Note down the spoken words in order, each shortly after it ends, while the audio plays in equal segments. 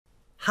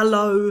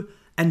Hello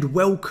and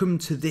welcome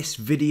to this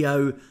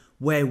video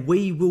where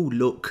we will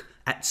look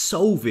at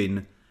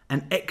solving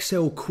an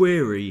Excel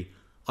query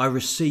I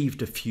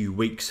received a few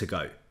weeks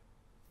ago.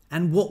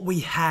 And what we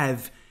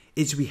have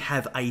is we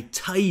have a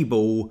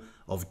table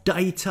of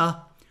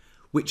data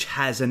which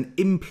has an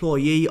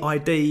employee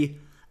ID,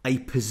 a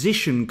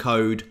position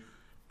code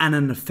and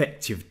an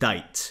effective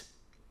date.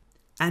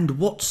 And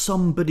what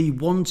somebody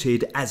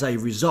wanted as a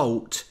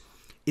result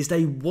is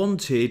they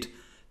wanted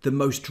the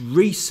most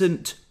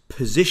recent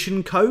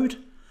position code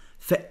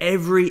for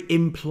every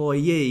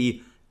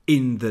employee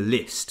in the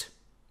list.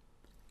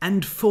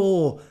 And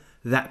for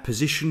that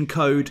position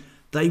code,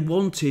 they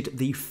wanted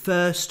the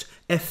first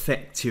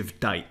effective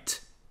date.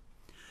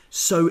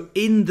 So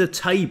in the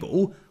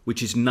table,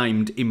 which is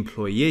named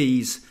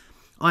employees,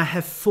 I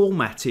have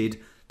formatted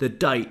the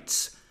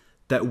dates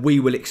that we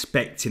will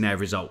expect in our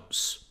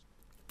results.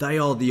 They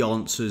are the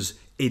answers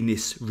in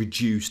this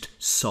reduced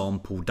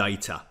sample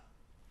data.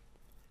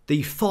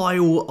 The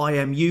file I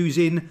am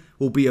using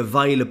will be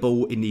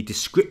available in the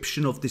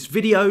description of this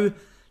video,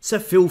 so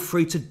feel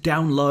free to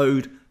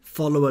download,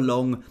 follow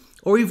along,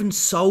 or even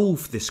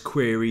solve this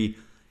query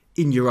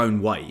in your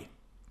own way.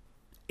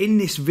 In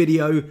this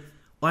video,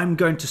 I'm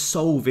going to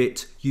solve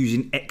it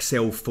using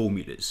Excel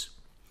formulas.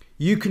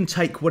 You can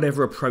take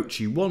whatever approach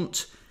you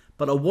want,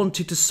 but I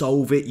wanted to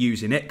solve it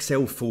using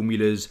Excel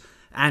formulas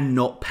and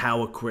not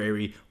Power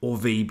Query or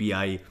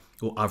VBA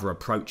or other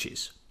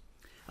approaches.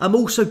 I'm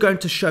also going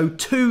to show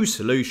two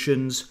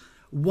solutions,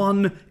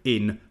 one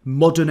in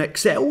modern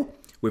Excel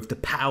with the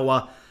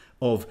power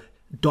of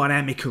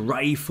dynamic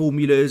array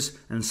formulas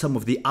and some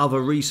of the other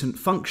recent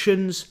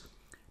functions,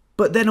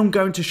 but then I'm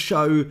going to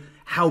show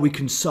how we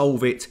can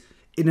solve it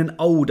in an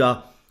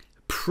older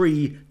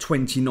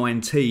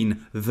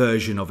pre-2019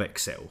 version of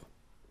Excel.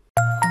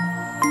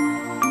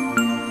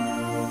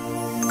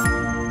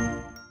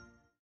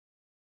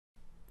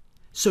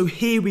 So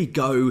here we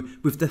go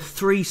with the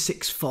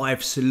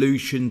 365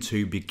 solution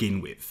to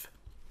begin with.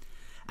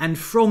 And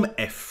from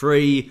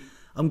F3,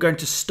 I'm going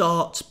to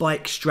start by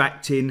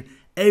extracting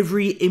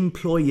every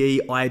employee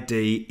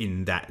ID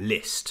in that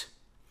list.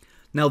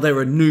 Now there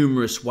are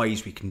numerous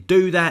ways we can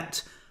do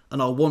that,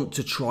 and I want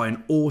to try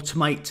and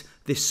automate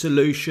this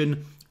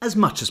solution as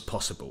much as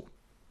possible.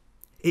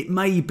 It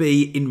may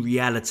be in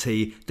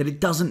reality that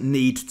it doesn't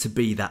need to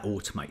be that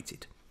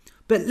automated,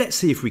 but let's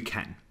see if we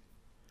can.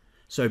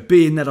 So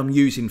being that I'm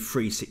using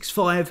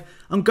 365,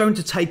 I'm going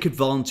to take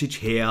advantage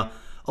here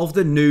of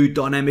the new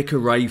dynamic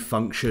array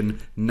function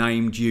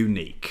named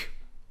unique.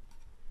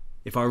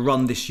 If I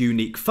run this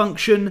unique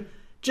function,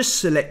 just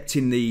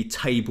selecting the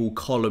table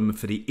column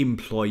for the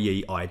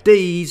employee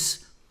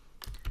IDs,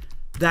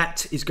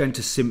 that is going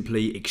to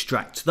simply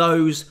extract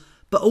those,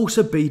 but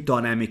also be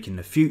dynamic in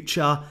the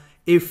future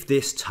if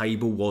this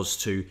table was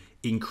to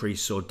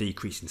increase or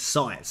decrease in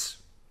size.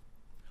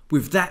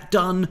 With that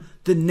done,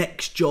 the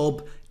next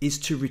job is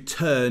to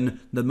return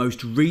the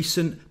most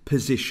recent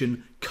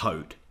position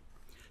code.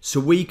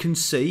 So we can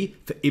see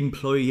for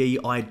employee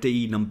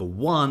ID number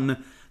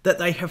 1 that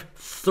they have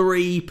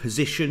 3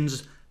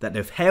 positions that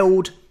they've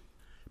held,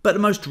 but the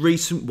most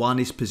recent one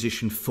is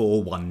position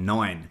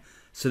 419.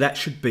 So that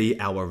should be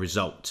our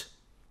result.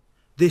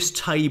 This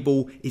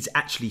table is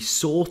actually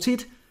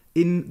sorted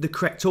in the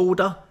correct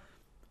order.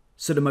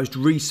 So the most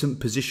recent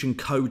position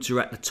codes are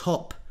at the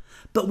top,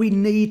 but we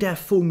need our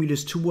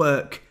formulas to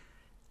work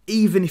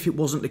even if it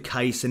wasn't the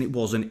case and it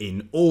wasn't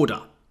in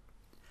order.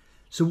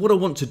 So what I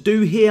want to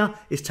do here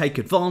is take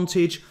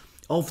advantage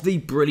of the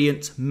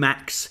brilliant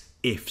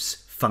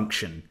MAXIFS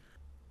function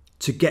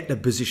to get the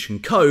position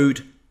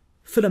code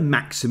for the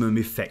maximum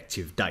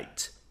effective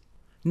date.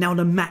 Now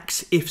the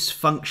MAXIFS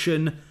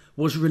function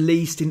was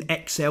released in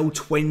Excel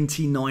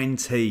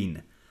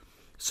 2019.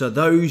 So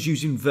those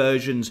using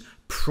versions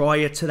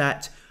prior to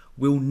that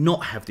will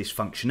not have this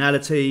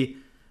functionality,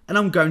 and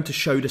I'm going to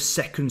show the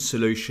second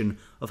solution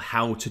of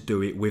how to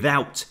do it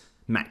without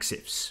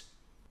MAXIFS.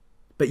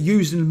 But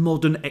using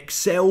modern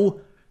Excel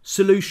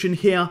solution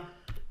here,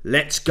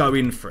 let's go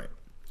in for it.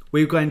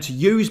 We're going to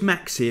use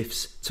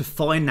MAXIFS to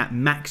find that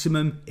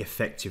maximum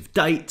effective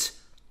date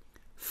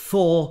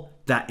for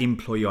that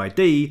employee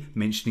ID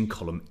mentioned in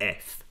column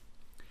F.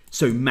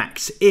 So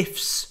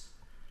MAXIFS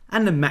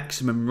and the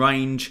maximum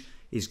range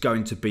is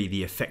going to be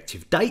the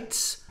effective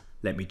dates.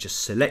 Let me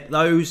just select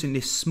those in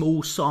this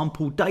small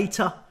sample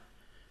data,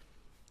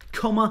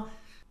 comma,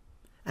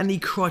 and the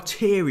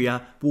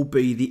criteria will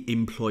be the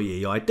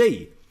employee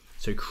ID.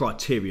 So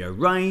criteria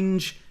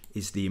range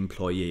is the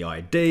employee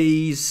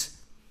IDs,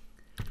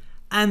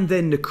 and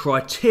then the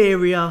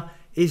criteria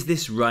is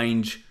this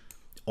range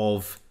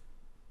of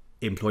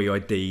employee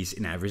IDs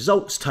in our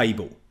results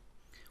table.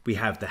 We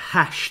have the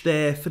hash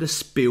there for the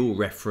spill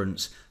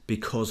reference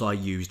because I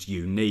used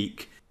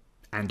unique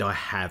and I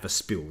have a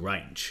spill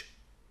range.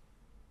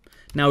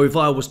 Now if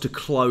I was to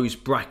close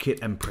bracket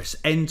and press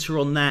enter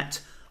on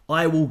that,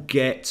 I will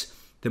get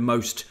the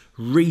most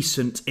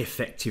recent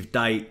effective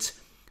date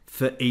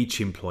for each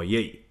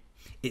employee.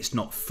 It's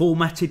not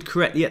formatted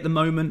correctly at the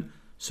moment,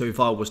 so if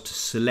I was to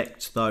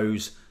select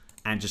those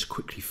and just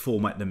quickly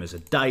format them as a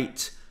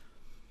date,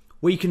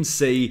 we can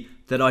see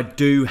that I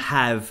do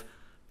have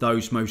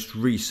those most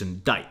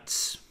recent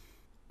dates.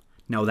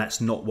 Now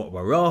that's not what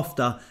we're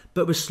after,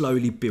 but we're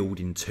slowly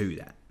building to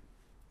that.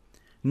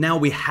 Now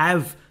we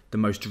have the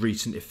most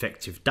recent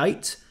effective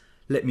date.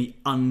 Let me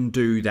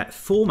undo that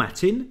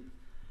formatting,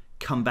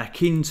 come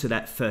back into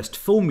that first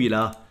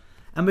formula,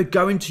 and we're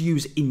going to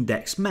use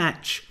index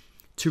match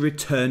to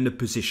return the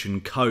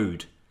position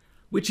code,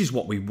 which is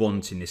what we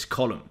want in this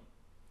column.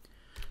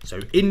 So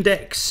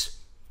index,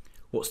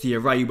 what's the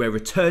array we're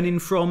returning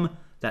from?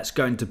 That's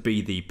going to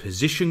be the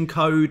position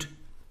code,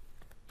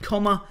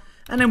 comma,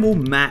 and then we'll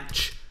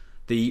match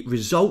the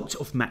result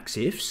of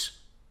MAXIFS,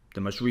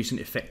 the most recent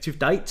effective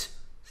date.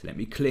 So let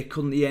me click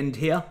on the end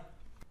here,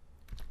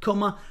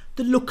 comma,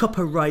 the lookup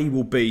array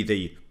will be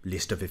the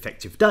list of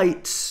effective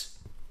dates,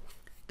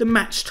 the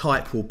match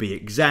type will be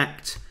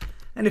exact,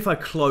 and if I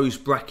close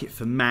bracket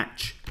for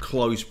match,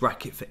 close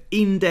bracket for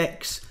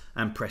index,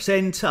 and press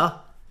enter,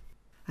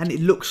 and it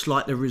looks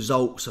like the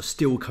results are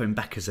still coming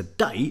back as a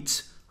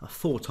date. I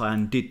thought I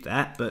undid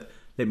that, but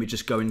let me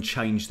just go and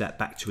change that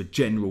back to a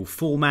general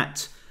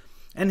format.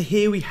 And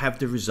here we have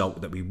the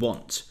result that we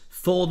want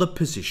for the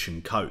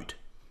position code.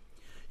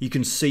 You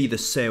can see the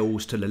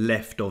cells to the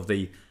left of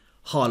the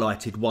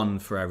highlighted one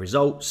for our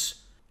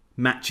results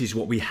matches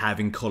what we have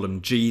in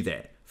column G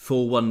there,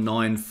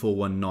 419,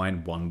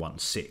 419,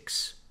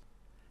 116.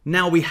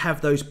 Now we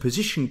have those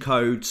position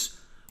codes,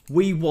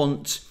 we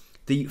want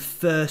the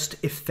first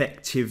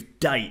effective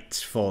date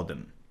for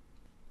them.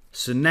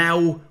 So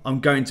now I'm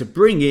going to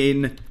bring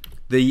in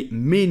the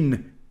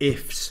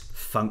MINIFS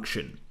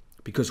function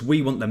because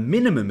we want the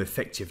minimum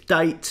effective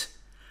date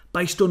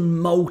based on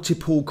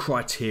multiple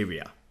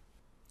criteria.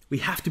 We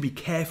have to be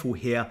careful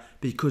here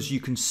because you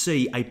can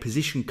see a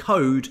position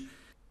code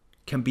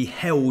can be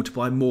held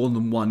by more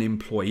than one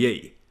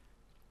employee.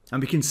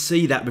 And we can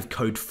see that with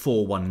code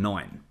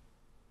 419.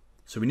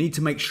 So we need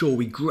to make sure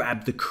we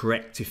grab the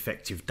correct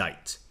effective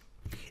date.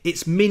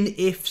 It's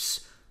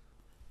MINIFS.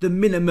 The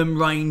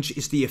minimum range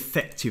is the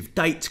effective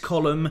date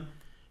column,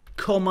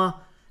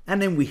 comma,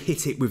 and then we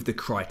hit it with the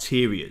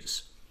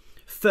criterias.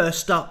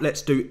 First up,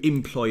 let's do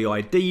employee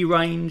ID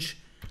range,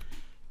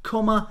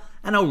 comma,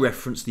 and I'll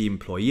reference the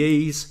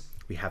employees.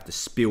 We have the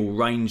spill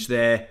range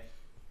there,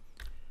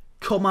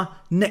 comma,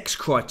 next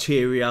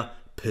criteria,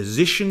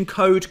 position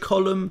code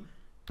column,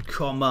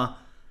 comma,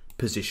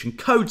 position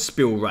code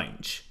spill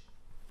range.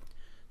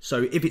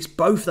 So if it's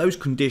both those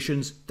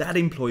conditions, that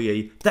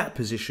employee, that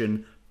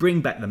position,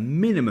 bring back the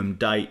minimum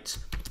date,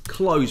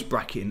 close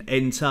bracket and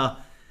enter,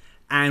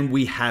 and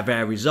we have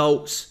our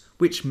results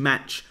which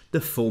match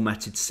the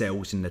formatted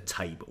cells in the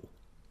table.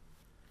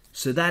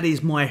 So that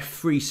is my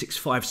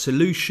 365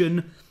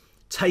 solution,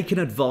 taking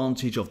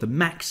advantage of the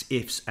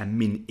MAXIFS and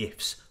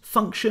MINIFS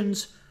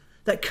functions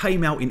that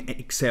came out in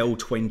Excel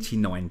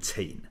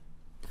 2019.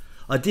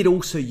 I did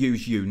also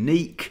use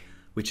unique,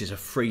 which is a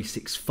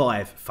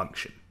 365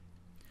 function.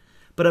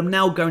 But I'm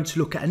now going to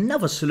look at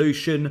another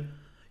solution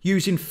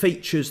using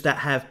features that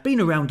have been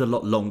around a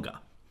lot longer.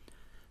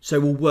 So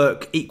will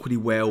work equally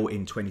well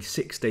in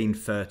 2016,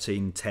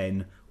 13,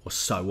 10 or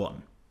so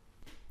on.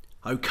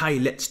 Okay,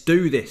 let's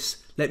do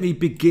this. Let me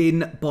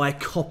begin by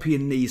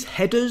copying these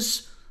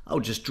headers. I'll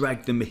just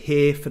drag them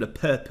here for the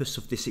purpose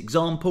of this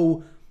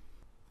example.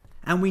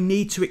 And we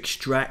need to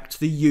extract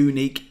the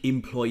unique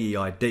employee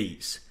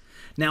IDs.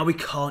 Now we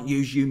can't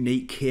use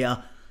unique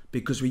here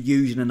because we're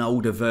using an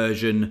older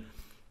version.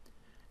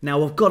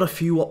 Now I've got a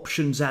few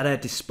options at our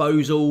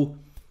disposal.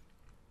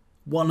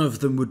 One of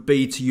them would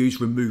be to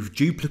use remove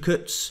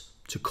duplicates,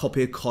 to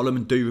copy a column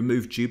and do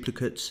remove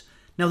duplicates.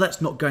 Now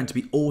that's not going to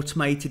be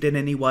automated in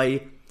any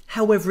way.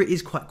 However, it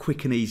is quite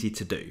quick and easy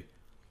to do.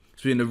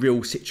 So in a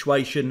real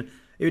situation,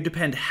 it would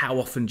depend how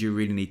often do you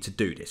really need to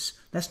do this.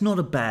 That's not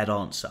a bad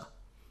answer.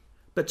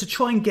 But to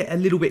try and get a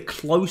little bit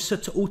closer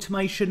to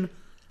automation,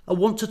 I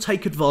want to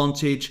take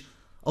advantage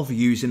of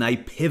using a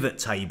pivot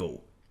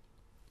table.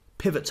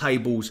 Pivot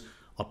tables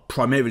are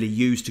primarily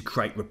used to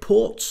create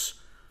reports,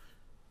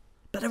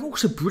 but they're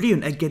also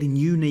brilliant at getting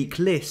unique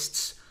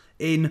lists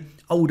in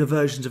older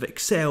versions of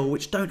Excel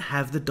which don't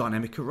have the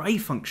dynamic array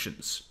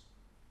functions.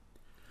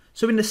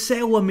 So in the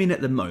cell I'm in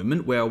at the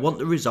moment where I want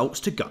the results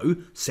to go,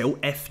 cell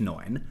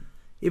F9,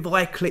 if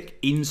I click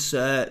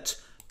Insert,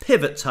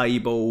 Pivot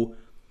Table,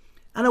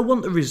 and I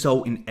want the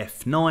result in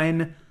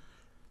F9,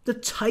 the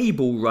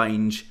table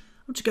range,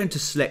 I'm just going to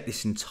select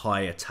this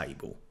entire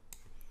table,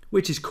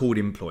 which is called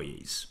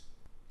Employees.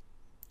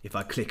 If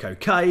I click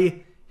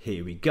OK,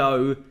 here we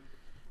go,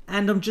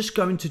 and I'm just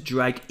going to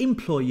drag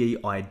Employee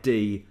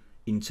ID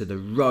into the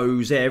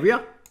rows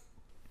area.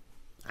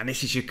 And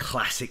this is your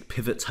classic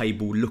pivot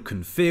table look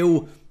and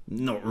feel,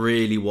 not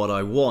really what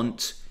I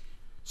want.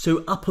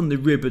 So up on the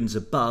ribbons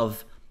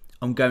above,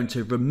 I'm going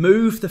to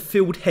remove the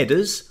field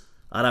headers,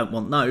 I don't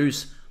want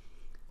those.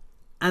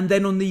 And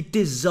then on the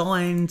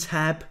Design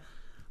tab,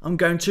 I'm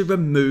going to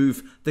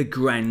remove the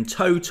grand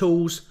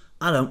totals,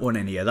 I don't want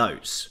any of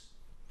those.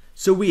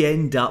 So we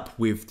end up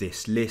with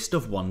this list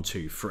of 1,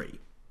 2, 3.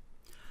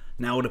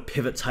 Now the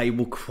pivot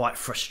table, quite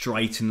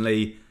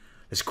frustratingly,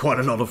 there's quite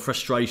a lot of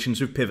frustrations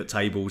with pivot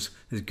tables,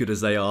 as good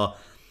as they are,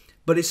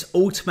 but it's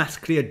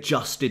automatically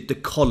adjusted the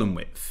column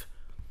width.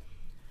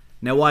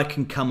 Now I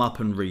can come up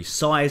and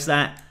resize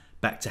that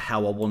back to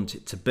how I want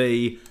it to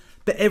be,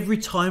 but every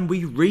time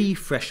we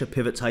refresh a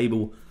pivot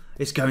table,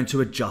 it's going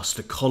to adjust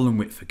the column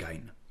width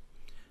again.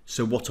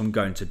 So what I'm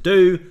going to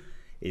do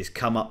is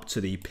come up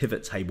to the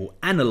Pivot Table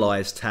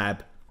Analyze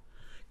tab,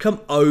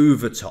 come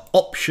over to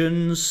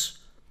Options,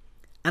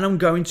 and I'm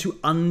going to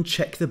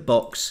uncheck the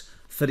box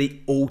for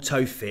the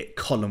Auto Fit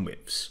column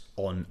widths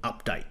on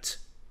Update.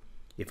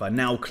 If I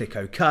now click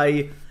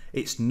OK,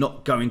 it's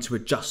not going to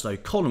adjust those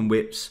column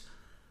widths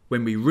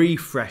when we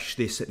refresh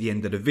this at the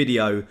end of the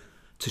video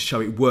to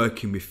show it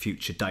working with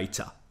future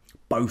data.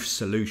 Both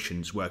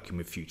solutions working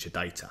with future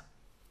data.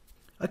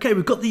 Okay,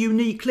 we've got the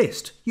unique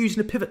list using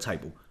a pivot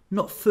table.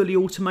 Not fully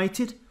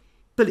automated,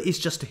 but it is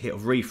just a hit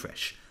of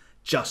refresh,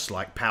 just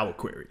like Power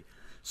Query.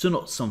 So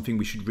not something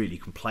we should really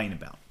complain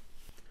about.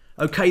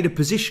 Okay, the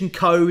position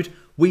code,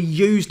 we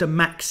used a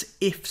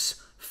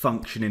MAXIFS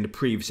function in the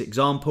previous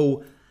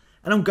example,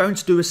 and I'm going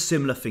to do a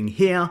similar thing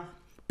here,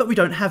 but we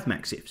don't have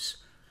MAXIFS.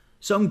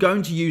 So I'm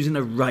going to use an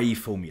array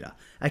formula,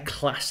 a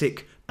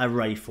classic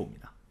array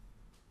formula.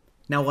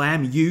 Now I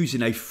am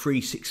using a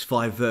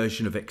 365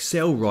 version of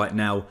Excel right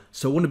now,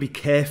 so I want to be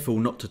careful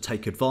not to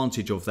take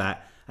advantage of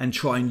that and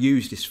try and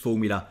use this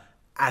formula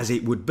as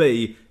it would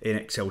be in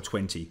Excel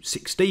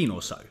 2016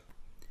 or so.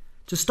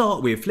 To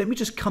start with, let me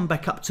just come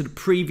back up to the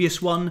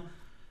previous one,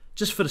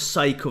 just for the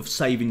sake of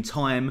saving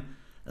time,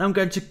 and I'm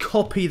going to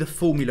copy the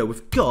formula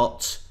we've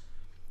got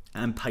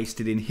and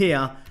paste it in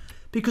here,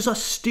 because I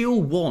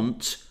still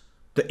want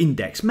the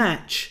index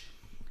match.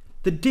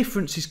 The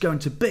difference is going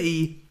to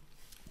be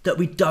that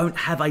we don't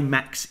have a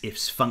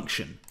MAXIFS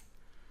function.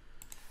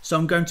 So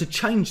I'm going to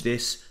change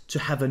this to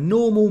have a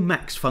normal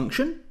max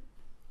function,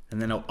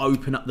 and then I'll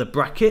open up the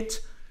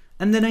bracket,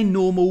 and then a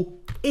normal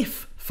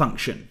if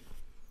function,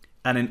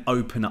 and then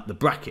open up the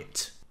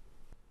bracket.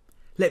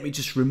 Let me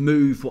just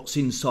remove what's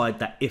inside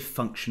that if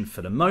function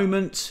for the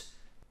moment.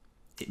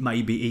 It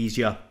may be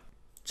easier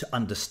to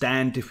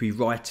understand if we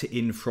write it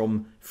in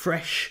from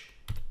fresh.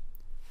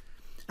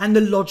 And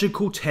the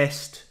logical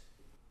test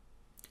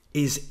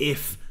is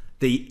if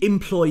the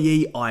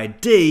employee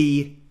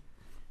ID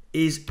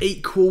is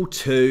equal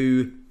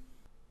to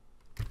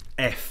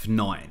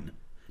F9.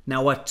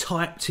 Now I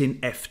typed in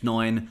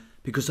F9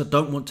 because I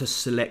don't want to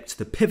select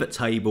the pivot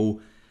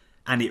table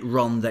and it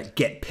run that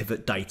get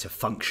pivot data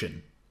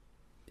function.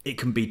 It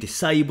can be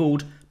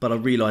disabled, but I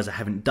realise I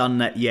haven't done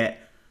that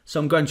yet, so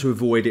I'm going to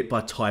avoid it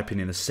by typing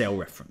in a cell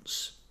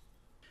reference.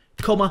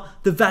 Comma,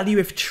 the value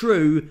if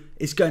true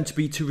is going to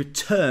be to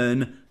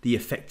return the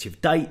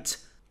effective date.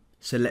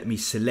 So let me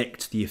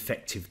select the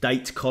effective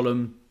date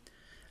column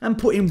and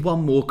put in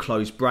one more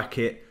close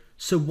bracket.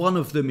 So one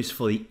of them is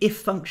for the if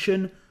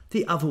function,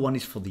 the other one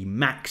is for the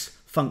max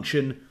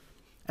function,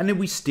 and then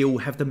we still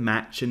have the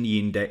match and the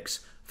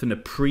index from the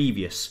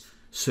previous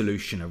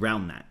solution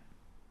around that.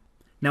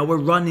 Now we're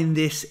running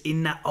this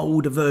in that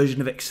older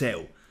version of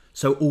Excel.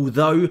 So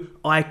although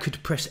I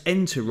could press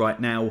enter right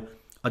now,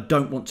 I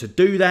don't want to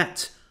do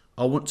that.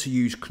 I want to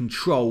use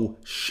Control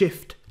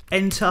Shift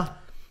Enter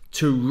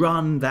to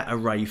run that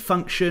array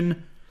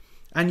function,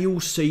 and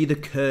you'll see the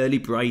curly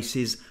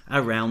braces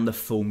around the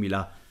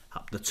formula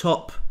up the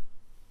top.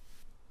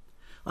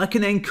 I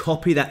can then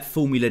copy that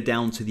formula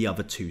down to the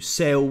other two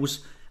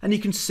cells, and you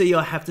can see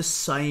I have the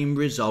same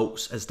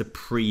results as the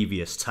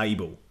previous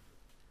table.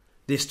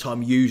 This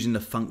time using the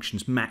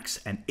functions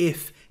max and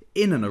if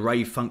in an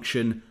array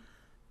function,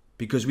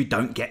 because we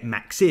don't get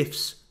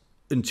MAXIFS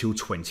until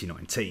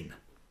 2019.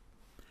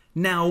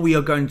 Now we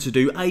are going to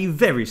do a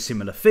very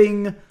similar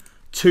thing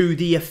to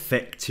the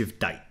effective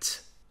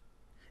date.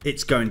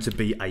 It's going to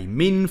be a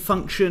min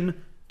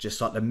function,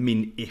 just like the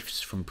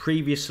MINIFS from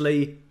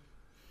previously.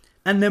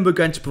 And then we're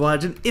going to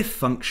provide an if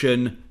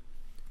function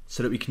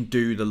so that we can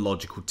do the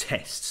logical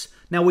tests.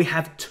 Now we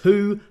have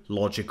two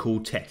logical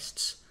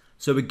tests.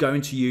 So we're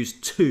going to use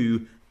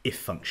two if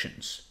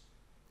functions.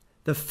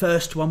 The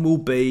first one will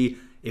be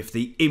if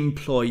the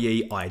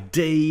employee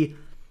ID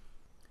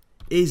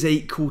is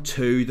equal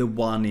to the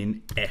one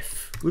in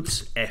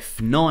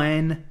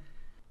F9,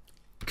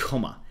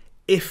 comma.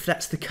 If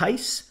that's the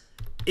case,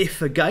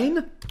 if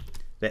again,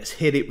 let's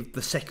hit it with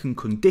the second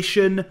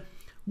condition,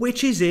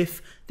 which is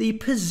if the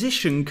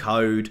position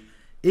code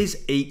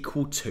is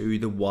equal to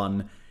the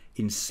one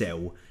in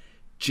cell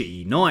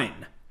G9.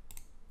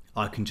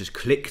 I can just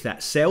click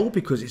that cell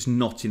because it's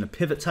not in a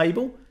pivot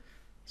table,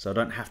 so I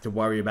don't have to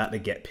worry about the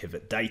get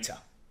pivot data.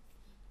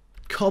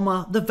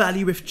 Comma, the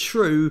value if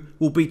true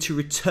will be to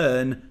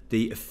return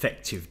the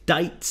effective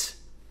date.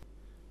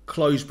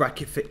 Close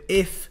bracket for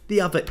if, the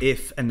other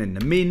if, and then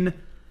the min.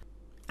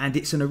 And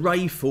it's an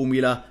array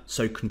formula,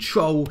 so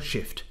Control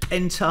Shift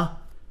Enter,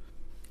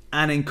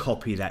 and then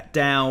copy that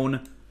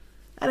down,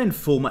 and then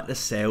format the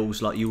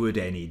cells like you would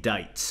any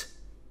date.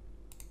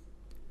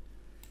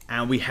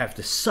 And we have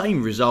the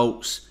same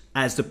results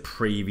as the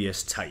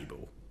previous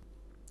table.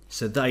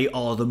 So they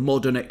are the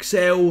modern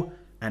Excel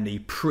and the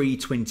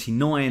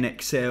pre-29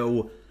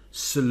 Excel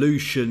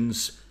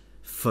solutions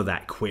for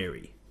that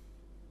query.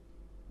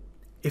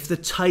 If the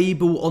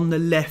table on the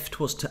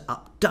left was to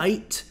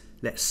update,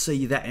 let's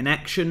see that in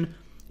action.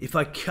 If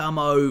I come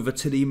over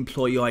to the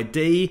employee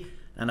ID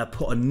and I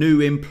put a new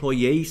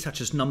employee,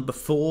 such as number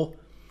 4,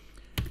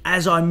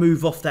 as I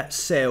move off that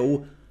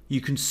cell,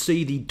 you can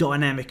see the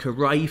dynamic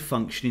array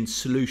function in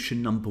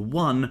solution number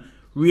 1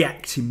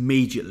 react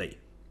immediately.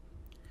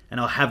 And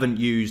I haven't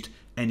used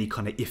any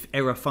kind of if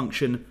error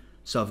function,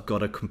 so I've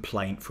got a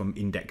complaint from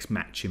index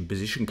matching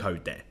position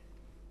code there.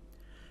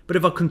 But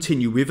if I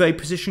continue with a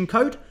position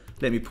code,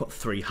 let me put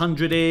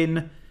 300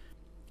 in,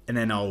 and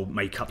then I'll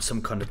make up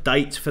some kind of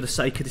date for the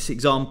sake of this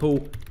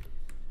example.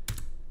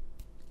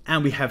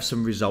 And we have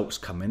some results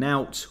coming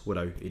out,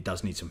 although it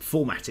does need some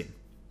formatting.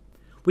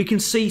 We can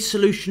see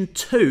solution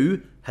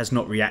 2 has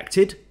not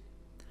reacted.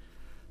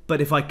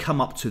 But if I come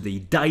up to the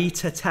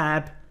data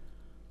tab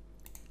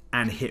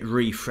and hit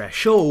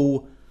refresh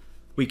all,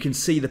 we can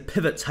see the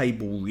pivot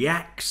table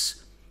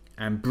reacts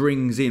and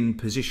brings in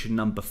position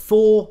number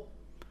 4.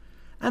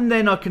 And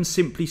then I can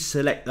simply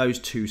select those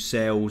 2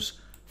 cells,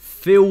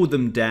 fill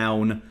them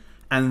down,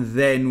 and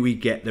then we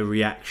get the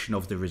reaction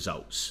of the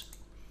results.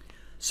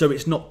 So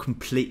it's not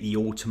completely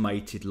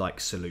automated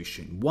like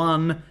solution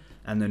 1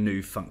 and the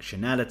new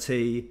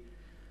functionality,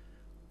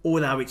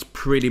 although it's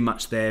pretty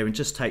much there and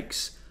just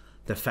takes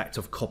the fact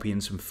of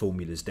copying some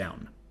formulas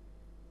down.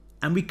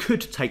 And we could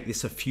take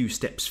this a few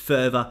steps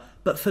further,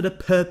 but for the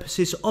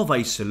purposes of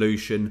a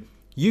solution,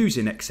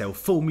 using Excel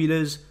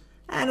formulas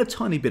and a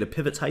tiny bit of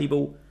pivot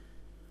table,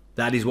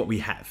 that is what we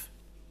have.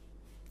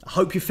 I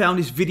hope you found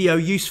this video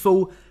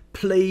useful.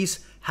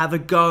 Please have a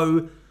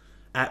go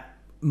at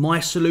my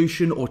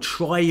solution or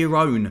try your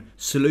own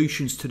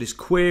solutions to this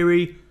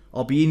query.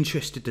 I'll be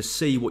interested to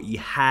see what you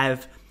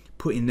have,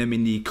 putting them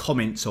in the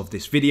comments of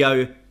this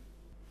video.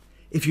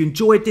 If you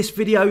enjoyed this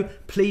video,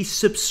 please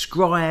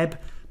subscribe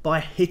by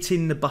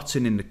hitting the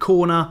button in the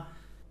corner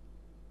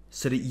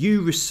so that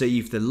you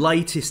receive the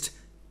latest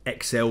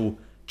Excel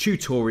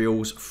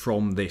tutorials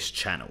from this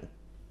channel.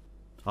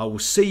 I will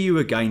see you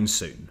again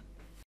soon.